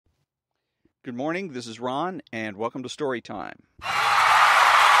Good morning, this is Ron, and welcome to Story Time.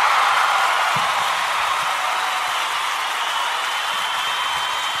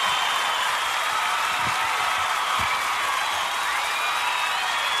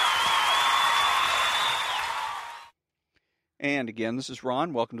 And again, this is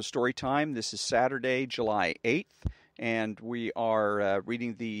Ron. Welcome to Story Time. This is Saturday, July 8th, and we are I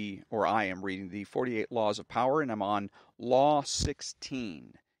am reading the 48 Laws of Power, and I'm on Law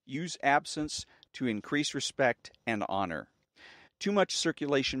 16. Use absence to increase respect and honor. Too much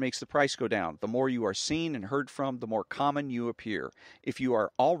circulation makes the price go down. The more you are seen and heard from, the more common you appear. If you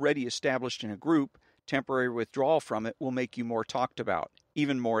are already established in a group, temporary withdrawal from it will make you more talked about,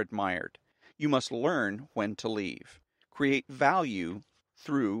 even more admired. You must learn when to leave. Create value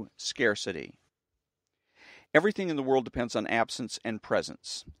through scarcity. Everything in the world depends on absence and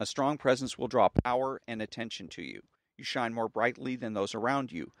presence. A strong presence will draw power and attention to you. You shine more brightly than those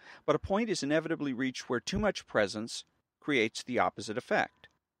around you. But a point is inevitably reached where too much presence creates the opposite effect.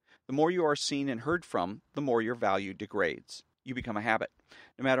 The more you are seen and heard from, the more your value degrades. You become a habit.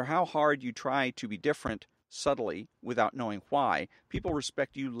 No matter how hard you try to be different, subtly, without knowing why, people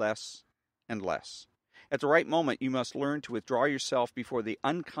respect you less and less. At the right moment, you must learn to withdraw yourself before they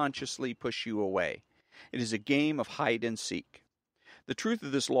unconsciously push you away. It is a game of hide and seek. The truth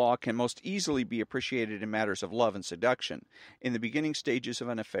of this law can most easily be appreciated in matters of love and seduction, in the beginning stages of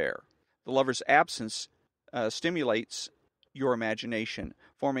an affair. The lover's absence stimulates your imagination,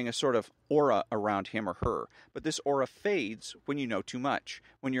 forming a sort of aura around him or her. But this aura fades when you know too much,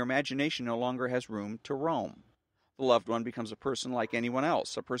 when your imagination no longer has room to roam. The loved one becomes a person like anyone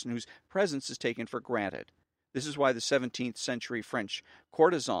else, a person whose presence is taken for granted. This is why the 17th century French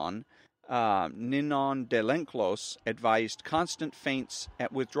courtesan Ninon de Lenclos advised constant feints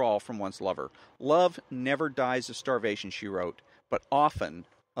at withdrawal from one's lover. Love never dies of starvation, she wrote, but often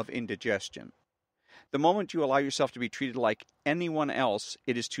of indigestion. The moment you allow yourself to be treated like anyone else,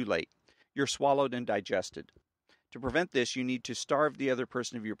 it is too late. You're swallowed and digested. To prevent this, you need to starve the other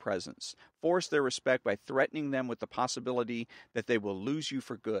person of your presence. Force their respect by threatening them with the possibility that they will lose you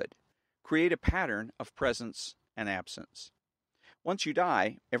for good. Create a pattern of presence and absence. Once you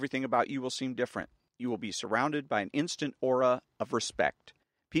die, everything about you will seem different. You will be surrounded by an instant aura of respect.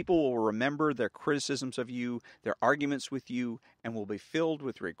 People will remember their criticisms of you, their arguments with you, and will be filled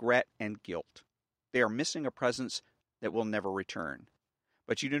with regret and guilt. They are missing a presence that will never return.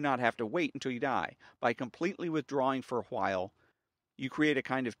 But you do not have to wait until you die. By completely withdrawing for a while, you create a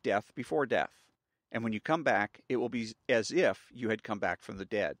kind of death before death. And when you come back, it will be as if you had come back from the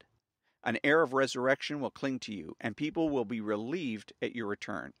dead. An air of resurrection will cling to you, and people will be relieved at your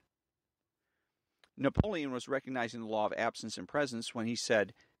return. Napoleon was recognizing the law of absence and presence when he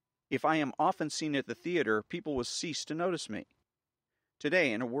said, "If I am often seen at the theater, people will cease to notice me."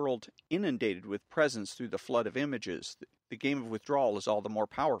 Today, in a world inundated with presence through the flood of images, the game of withdrawal is all the more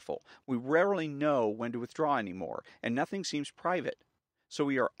powerful. We rarely know when to withdraw anymore, and nothing seems private. So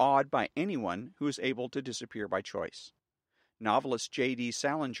we are awed by anyone who is able to disappear by choice. Novelists J.D.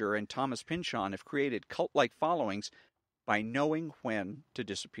 Salinger and Thomas Pynchon have created cult-like followings by knowing when to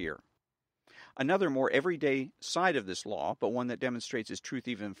disappear. Another more everyday side of this law, but one that demonstrates its truth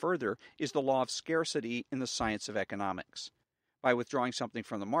even further, is the law of scarcity in the science of economics. By withdrawing something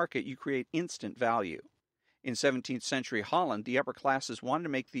from the market, you create instant value. In 17th century Holland, the upper classes wanted to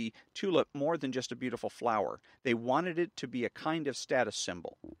make the tulip more than just a beautiful flower. They wanted it to be a kind of status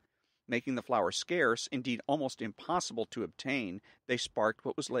symbol. Making the flower scarce, indeed almost impossible to obtain, they sparked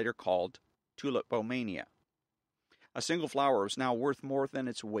what was later called tulipomania. A single flower was now worth more than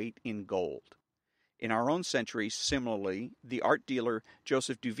its weight in gold. In our own century, similarly, the art dealer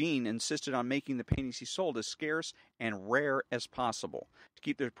Joseph Duveen insisted on making the paintings he sold as scarce and rare as possible. To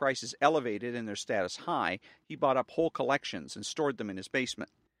keep their prices elevated and their status high, he bought up whole collections and stored them in his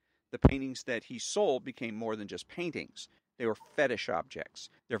basement. The paintings that he sold became more than just paintings. They were fetish objects.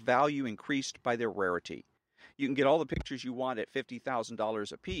 Their value increased by their rarity. You can get all the pictures you want at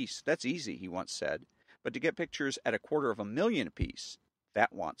 $50,000 apiece. That's easy, he once said. But to get pictures at $250,000 apiece,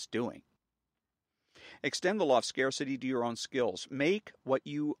 that wants doing. Extend the law of scarcity to your own skills. Make what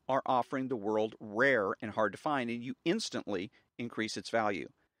you are offering the world rare and hard to find, and you instantly increase its value.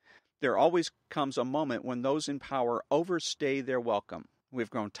 There always comes a moment when those in power overstay their welcome. We've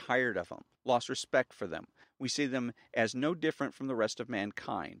grown tired of them, lost respect for them. We see them as no different from the rest of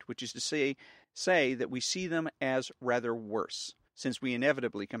mankind, which is to say that we see them as rather worse, since we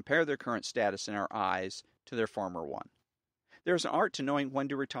inevitably compare their current status in our eyes to their former one. There is an art to knowing when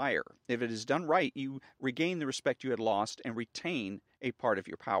to retire. If it is done right, you regain the respect you had lost and retain a part of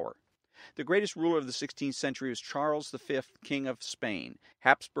your power. The greatest ruler of the 16th century was Charles V, King of Spain,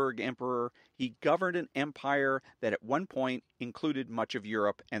 Habsburg Emperor. He governed an empire that at one point included much of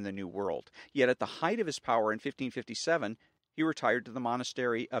Europe and the New World. Yet at the height of his power in 1557, he retired to the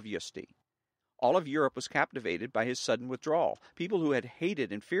monastery of Yusti. All of Europe was captivated by his sudden withdrawal. People who had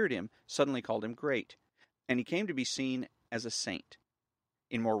hated and feared him suddenly called him great, and he came to be seen as a saint.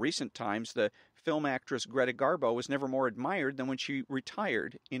 In more recent times, the film actress Greta Garbo was never more admired than when she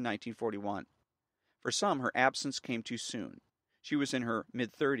retired in 1941. For some, her absence came too soon. She was in her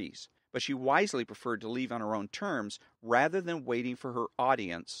mid-30s, but she wisely preferred to leave on her own terms rather than waiting for her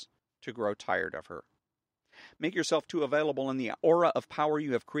audience to grow tired of her. Make yourself too available, and the aura of power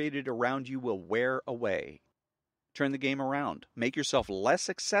you have created around you will wear away. Turn the game around. Make yourself less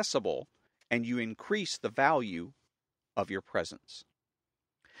accessible, and you increase the value of your presence.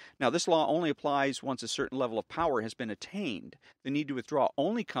 Now, this law only applies once a certain level of power has been attained. The need to withdraw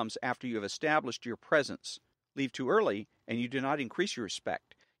only comes after you have established your presence. Leave too early, and you do not increase your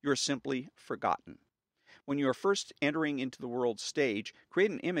respect. You are simply forgotten. When you are first entering into the world stage,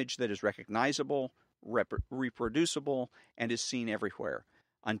 create an image that is recognizable, reproducible, and is seen everywhere.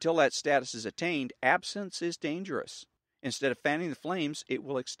 Until that status is attained, absence is dangerous. Instead of fanning the flames, it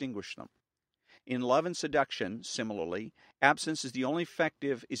will extinguish them. In love and seduction, similarly, absence is only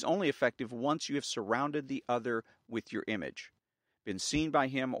effective once you have surrounded the other with your image, been seen by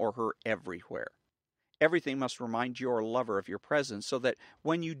him or her everywhere. Everything must remind your lover of your presence so that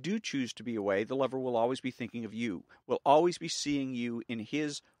when you do choose to be away, the lover will always be thinking of you, will always be seeing you in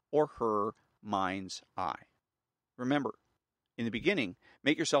his or her mind's eye. Remember, in the beginning,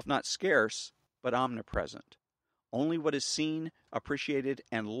 make yourself not scarce, but omnipresent. Only what is seen, appreciated,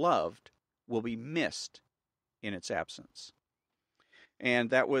 and loved will be missed in its absence. And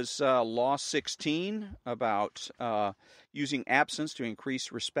that was Law 16 about using absence to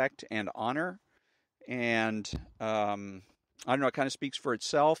increase respect and honor. And I don't know, it kind of speaks for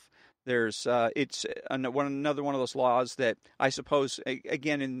itself. There's it's another one of those laws that I suppose,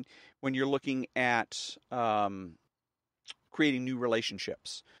 again, when you're looking at creating new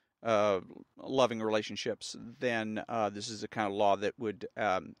relationships, loving relationships, then this is the kind of law that would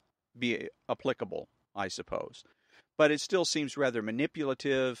be applicable, I suppose. But it still seems rather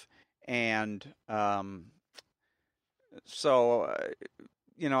manipulative, and so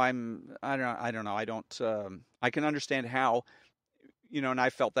I don't know. I can understand how, and I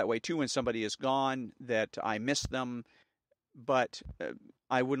felt that way too when somebody is gone, that I miss them, but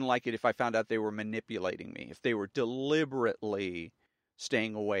I wouldn't like it if I found out they were manipulating me, if they were deliberately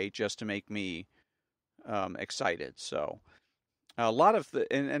staying away just to make me excited. So a lot of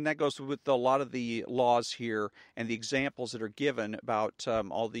and that goes with a lot of the laws here and the examples that are given about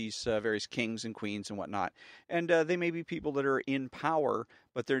all these various kings and queens and whatnot. And they may be people that are in power,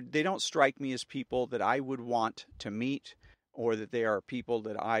 but they don't strike me as people that I would want to meet, or that they are people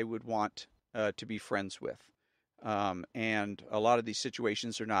that I would want to be friends with. And a lot of these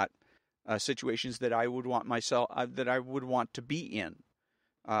situations are not situations that I would want that I would want to be in.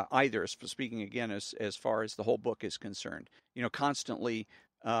 Either, speaking again as far as the whole book is concerned, constantly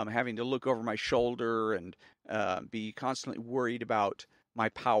having to look over my shoulder and be constantly worried about my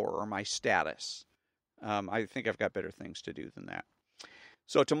power or my status. I think I've got better things to do than that.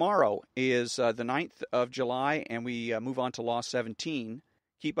 So tomorrow is the 9th of July, and we move on to Law 17.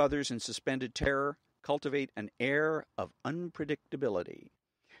 Keep others in suspended terror. Cultivate an air of unpredictability.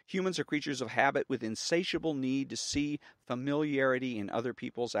 Humans are creatures of habit with insatiable need to see familiarity in other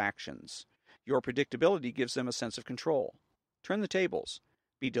people's actions. Your predictability gives them a sense of control. Turn the tables.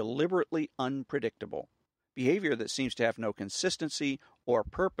 Be deliberately unpredictable. Behavior that seems to have no consistency or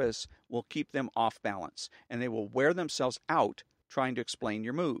purpose will keep them off balance, and they will wear themselves out trying to explain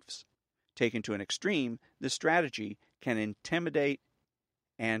your moves. Taken to an extreme, this strategy can intimidate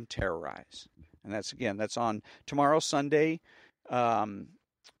and terrorize. And that's on tomorrow, Sunday,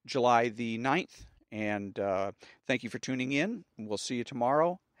 July the 9th. And thank you for tuning in. We'll see you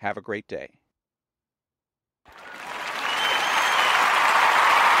tomorrow. Have a great day.